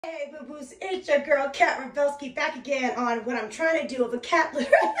Hey boo-boos, it's your girl Cat Rebelski back again on what I'm trying to do of a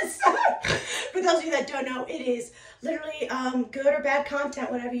CatLitter episode. For those of you that don't know, it is literally good or bad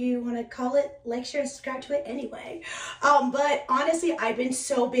content, whatever you want to call it. Like, share, and subscribe to it anyway. But honestly, I've been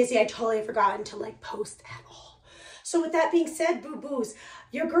so busy, I totally forgotten to post at all. So with that being said, boo-boos,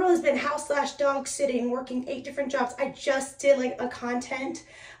 your girl has been house/dog sitting, working 8 different jobs. I just did a content,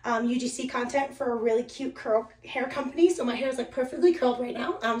 UGC content for a really cute curl hair company. So my hair is perfectly curled right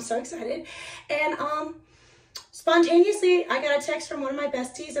now. I'm so excited. And spontaneously, I got a text from one of my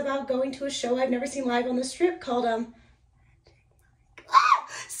besties about going to a show I've never seen live on the Strip called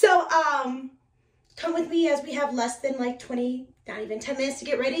So come with me as we have less than 20, not even 10 minutes to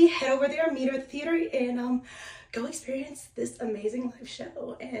get ready. Head over there, meet her at the theater, and go experience this amazing live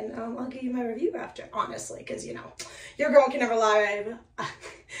show. And I'll give you my review after, honestly, because you know, your girl can never lie.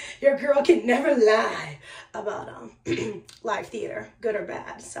 Your girl can never lie about live theater, good or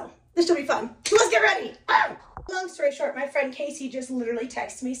bad. So this should be fun. So let's get ready. Long story short, my friend Kacie just literally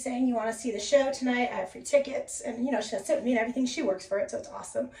texted me saying, you want to see the show tonight? I have free tickets. And you know, she'll sit with me and everything. She works for it, so it's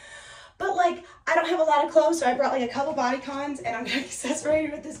awesome. But I don't have a lot of clothes, so I brought a couple bodycons, and I'm gonna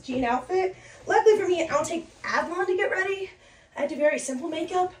accessorize with this jean outfit. Luckily for me, I don't take as long to get ready. I do very simple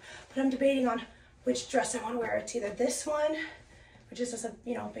makeup, but I'm debating on which dress I want to wear. It's either this one, which is just a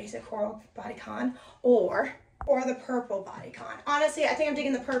basic coral bodycon, or the purple bodycon. Honestly, I think I'm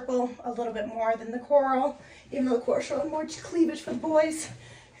digging the purple a little bit more than the coral, even though the coral showing more cleavage for the boys.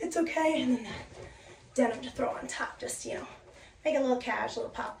 It's okay, and then that denim to throw on top, just make it a little cash, a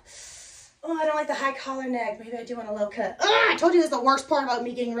little pop. Oh, I don't like the high collar neck. Maybe I do want a low cut. I told you this is the worst part about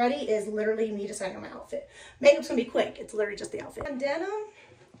me getting ready is literally me deciding on my outfit. Makeup's gonna be quick. It's literally just the outfit. And denim,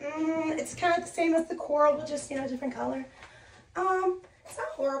 it's kind of the same as the coral, but just, different color. It's not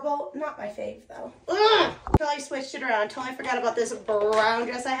horrible. Not my fave, though. Totally switched it around. Totally forgot about this brown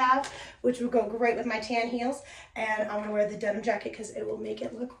dress I have, which will go great with my tan heels. And I'm gonna wear the denim jacket because it will make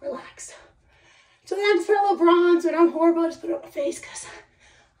it look relaxed. So then I just put a little bronze, but I'm horrible. I just put it on my face because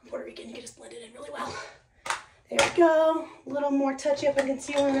I'm Puerto Rican. You can just blend it in really well. There we go. A little more touch up and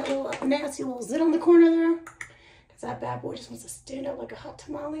concealing that little nasty little zit on the corner there. Because that bad boy just wants to stand out like a hot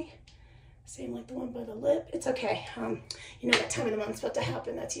tamale. Same like the one by the lip. It's okay. You know that time of the month's about to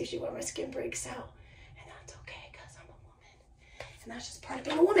happen. That's usually when my skin breaks out. And that's okay because I'm a woman. And that's just part of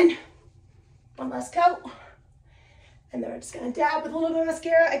being a woman. One last coat. And then we're just going to dab with a little bit of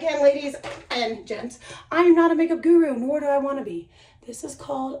mascara. Again, ladies and gents, I am not a makeup guru, nor do I want to be. This is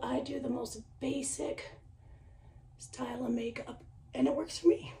called, I do the most basic style of makeup, and it works for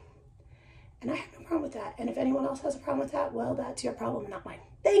me. And I have no problem with that. And if anyone else has a problem with that, well, that's your problem, not mine.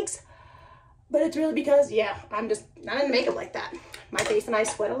 Thanks. But it's really because, yeah, I'm just not into makeup like that. My face and I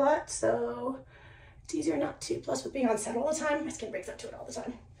sweat a lot, so it's easier not to. Plus, with being on set all the time, my skin breaks out to it all the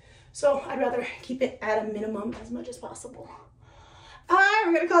time. So I'd rather keep it at a minimum as much as possible. All right,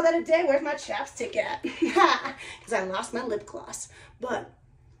 we're gonna call that a day. Where's my chapstick at? Because I lost my lip gloss. But,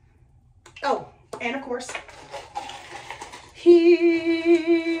 oh, and of course,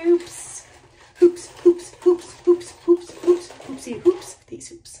 hoops. Hoops, hoops, hoops, hoops, hoops, hoops, hoopsie hoops. These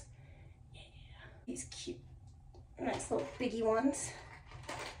hoops. Yeah, these cute, nice little biggie ones.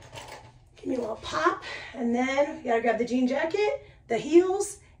 Give me a little pop. And then you gotta grab the jean jacket, the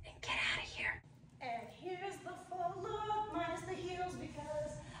heels, get out of here. And here's the full look, minus the heels,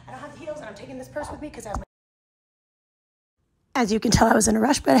 because I don't have the heels and I'm taking this purse with me because I have my... As you can tell, I was in a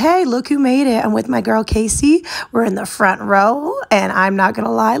rush, but hey, look who made it. I'm with my girl, Kacie. We're in the front row, and I'm not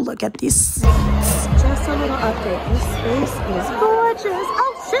gonna lie, look at these seats. Just a little update. This space is gorgeous.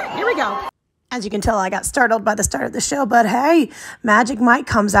 Oh shit, here we go. As you can tell, I got startled by the start of the show, but hey, Magic Mike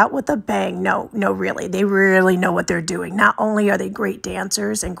comes out with a bang. No, really. They really know what they're doing. Not only are they great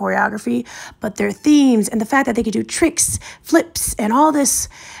dancers and choreography, but their themes and the fact that they could do tricks, flips, and all this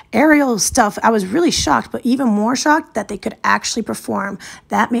aerial stuff. I was really shocked, but even more shocked that they could actually perform.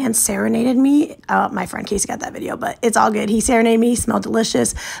 That man serenaded me. My friend Kacie got that video, but it's all good. He serenaded me, smelled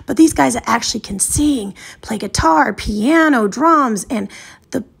delicious. But these guys actually can sing, play guitar, piano, drums, and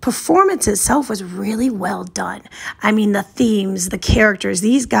the performance itself was really well done. I mean, the themes, the characters,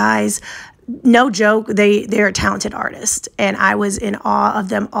 these guys, no joke, they're a talented artist. And I was in awe of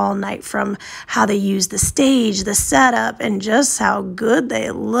them all night, from how they used the stage, the setup, and just how good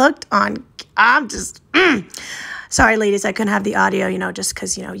they looked on. I'm just, sorry, ladies, I couldn't have the audio, just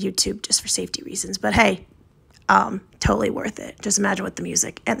because, YouTube, just for safety reasons. But hey, totally worth it. Just imagine with the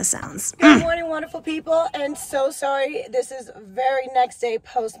music and the sounds. Good morning, wonderful people, and so sorry. This is very next day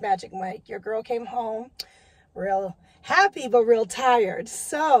post Magic Mike. Your girl came home real happy but real tired.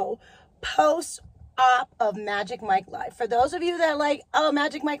 So post op of Magic Mike Live. For those of you that like, oh,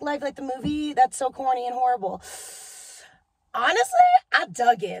 Magic Mike Live, like the movie, that's so corny and horrible. Honestly, I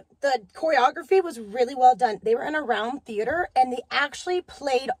dug it. The choreography was really well done. They were in a round theater and they actually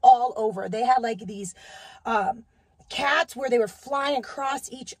played all over. They had like these cats where they were flying across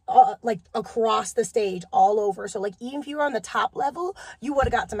across the stage all over. So like even if you were on the top level, you would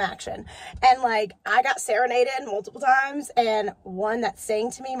have got some action. And like I got serenaded multiple times, and one that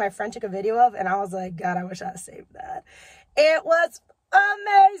sang to me, my friend took a video of, and I was like, God, I wish I had saved that. It was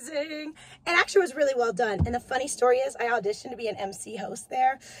amazing, and actually was really well done. And the funny story is I auditioned to be an MC host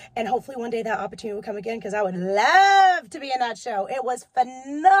there, and hopefully one day that opportunity will come again, because I would love to be in that show. It was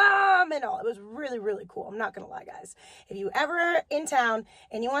phenomenal. It was really, really cool. I'm not gonna lie, guys. If you ever in town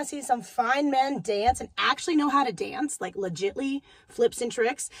and you want to see some fine men dance and actually know how to dance, like legitly flips and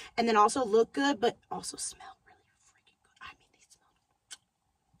tricks, and then also look good but also smell really freaking good. I mean, they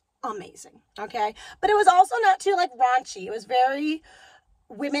smell amazing. Okay, but it was also not too like raunchy. It was very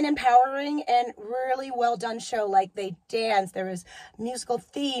women empowering and really well done show. Like they danced, there was musical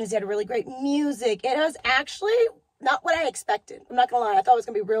themes, they had really great music. It was actually not what I expected. I'm not gonna lie, I thought it was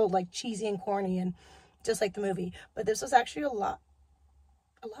gonna be real like cheesy and corny and just like the movie, but this was actually a lot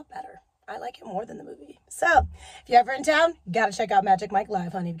better. I like it more than the movie. So if you're ever in town, you gotta check out Magic Mike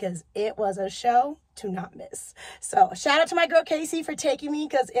Live, honey, because it was a show to not miss. So shout out to my girl Kacie for taking me,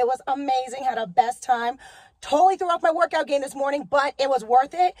 because it was amazing. Had a best time. Totally threw off my workout game this morning, but it was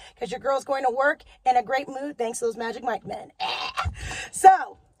worth it because your girl's going to work in a great mood thanks to those Magic Mike men.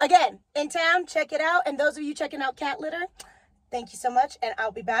 So again, in town, check it out. And those of you checking out CatLitter, thank you so much. And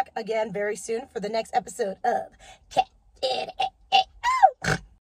I'll be back again very soon for the next episode of CatLitter.